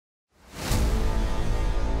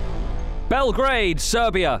Belgrade,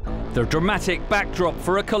 Serbia, the dramatic backdrop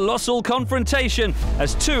for a colossal confrontation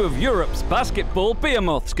as two of Europe's basketball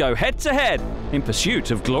behemoths go head-to-head in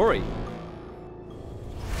pursuit of glory.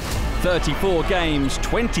 34 games,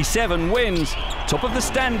 27 wins, top of the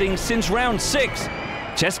standings since round 6.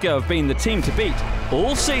 CSKA have been the team to beat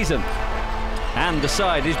all season. And the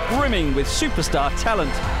side is brimming with superstar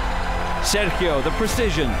talent. Sergio, the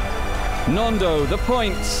precision. Nondo, the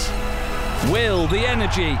points. Will, the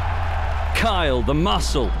energy. Kyle, the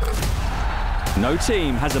muscle. No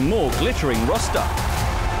team has a more glittering roster.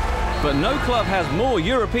 But no club has more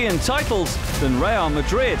European titles than Real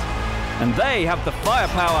Madrid. And they have the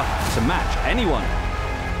firepower to match anyone.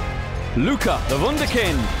 Luka, the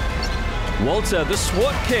Wunderkind. Walter, the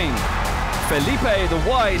SWAT King. Felipe, the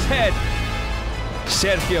wise head.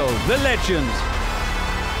 Sergio, the legend.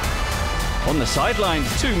 On the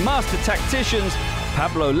sidelines, two master tacticians,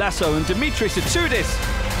 Pablo Lasso and Dimitris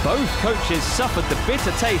Itoudis. Both coaches suffered the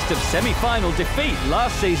bitter taste of semi-final defeat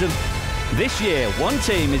last season. This year, one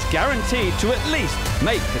team is guaranteed to at least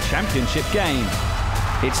make the championship game.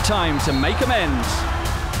 It's time to make amends.